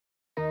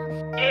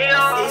Turn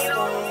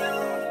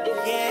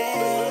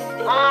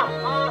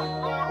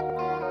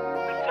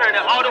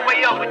it all the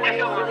way up with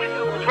this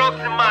one. Drugs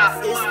in my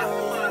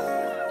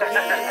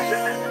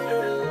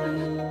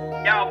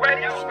y'all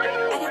ready? I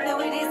don't know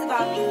what it is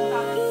about me.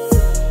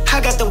 I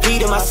got the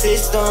weed in my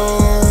system,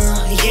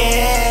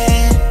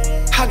 yeah.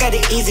 I got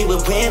it easy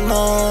with women,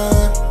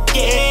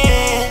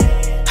 yeah.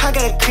 I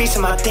got a crease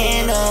in my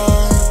denim,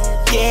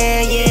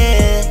 yeah,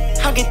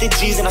 yeah. I get the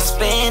G's and I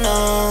spend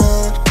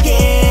them,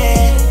 yeah.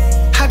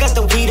 I got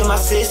the weed in my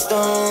system,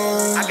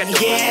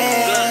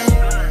 yeah.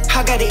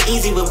 I got it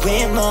easy with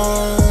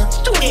women,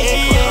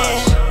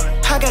 yeah.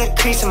 I got a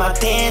crease in my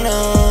denim,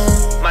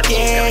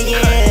 yeah,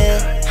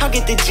 yeah. I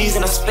get the G's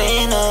and I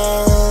spend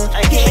them,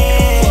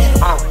 yeah.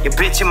 Your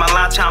bitch in my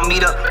line tryna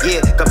meet up,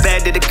 yeah. Got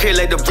bad to the crib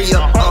like the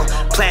re-up,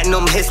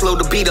 platinum hits low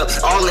to beat up.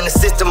 All in the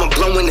system, I'm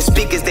blowing the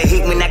speakers. They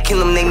hate when I kill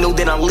them, they know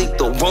that I'm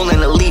lethal.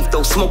 Rolling a leaf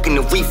though, smoking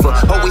the reefer.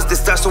 Always the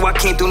star, so I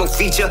can't do no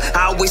feature.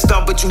 I always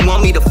start, but you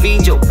want me to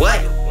feed you,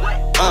 what?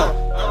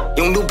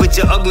 Your new bitch,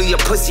 you ugly, your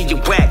pussy, you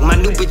whack. My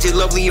new bitch, you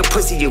lovely, your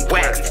pussy, you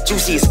wax.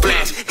 Juicy as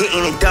splash,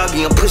 hitting it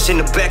doggy, I'm pushing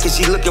the back, and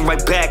she looking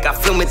right back. I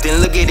film it, then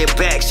look at it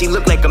back. She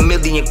look like a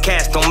million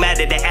cats, don't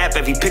matter the app.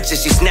 Every picture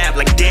she snap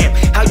like damn.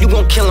 How you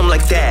gon' kill him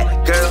like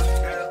that, girl?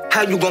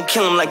 How you gon'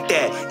 kill him like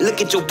that?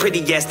 Look at your pretty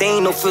ass, there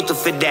ain't no filter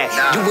for that.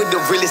 You with the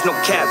realest, no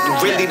cap, you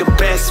really the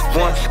best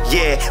one.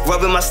 Yeah,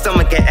 rubbing my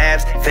stomach and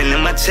abs,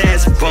 feeling my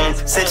chest, boom.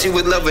 Said she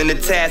was loving the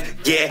task,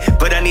 yeah,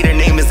 but I need her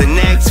name as the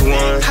next one.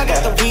 I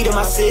got the weed in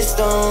my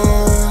system,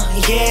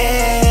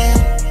 yeah.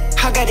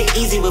 I got it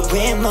easy with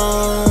women,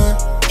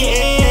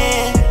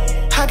 yeah.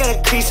 I got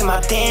a crease in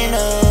my denim,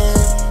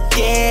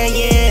 yeah,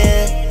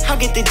 yeah. I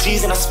get the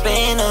G's and I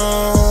spend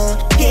them,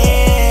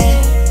 yeah.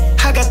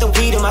 I got the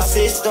weed in my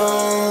system,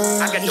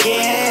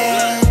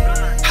 yeah.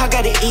 I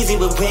got it easy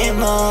with women,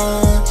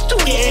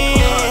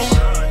 yeah.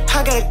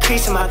 I got a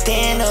crease in my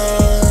denim,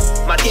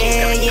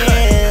 yeah,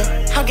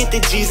 yeah. I get the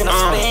G's and I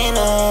spend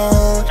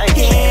them,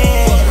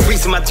 yeah.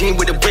 Grease in my jean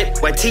with a whip,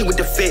 white tee with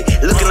the fit.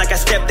 Looking like I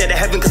stepped out of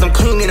heaven cause I'm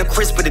clean and a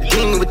crisp. But a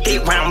demon with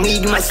it round me,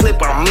 you might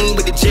slip on me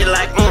with the jet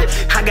like,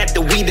 I got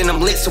the weed and I'm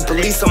lit, so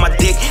police on my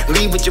dick.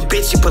 Leave with your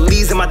bitch, you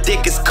police in my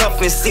dick. It's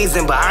cuffing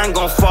season, but I ain't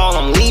gon' fall,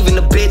 I'm leaving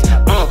the bitch.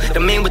 The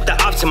man with the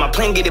option, my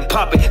plan get it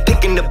poppin'.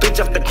 Picking the bitch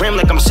off the gram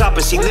like I'm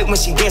shopping. She lit when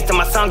she dance to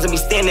my songs and be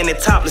standing there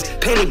topless.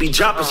 Penny be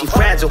dropping, she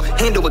fragile,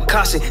 handle with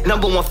caution.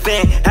 #1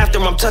 fan, after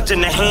I'm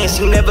touching her hand,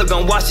 she never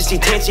gon' wash it, she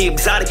tan, she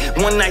exotic.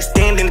 One night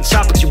stand in the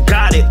choppers, you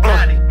got it,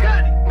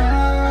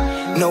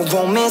 No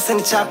romance in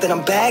the chop that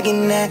I'm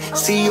bagging that.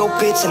 See your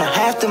bitch and I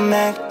have to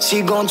mac.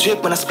 She gon'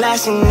 drip when I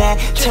splash in that.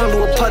 Turn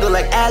to a puddle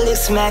like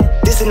Alex Mack.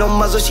 This ain't no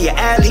muzzle, she a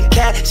alley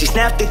cat. She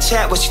snapped the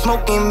chat while she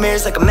smoking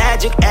mirrors like a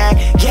magic act.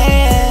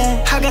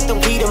 Yeah, I got the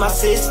weed in my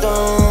system,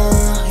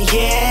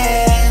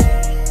 yeah.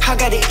 I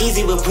got it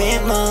easy with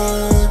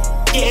women,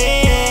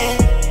 yeah.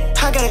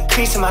 I got a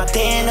crease in my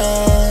denim,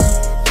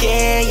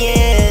 yeah,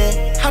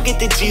 yeah. I get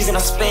the G's and I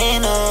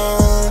spend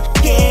them,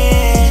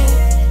 yeah.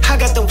 I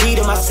got the weed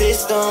in my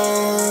system,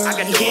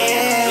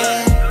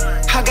 yeah.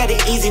 I got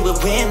it easy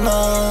with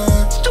women,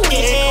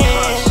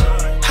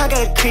 yeah. I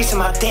got a crease in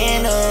my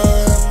denim,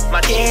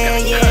 yeah,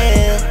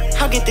 yeah.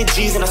 I get the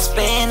G's and I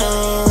spend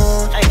them.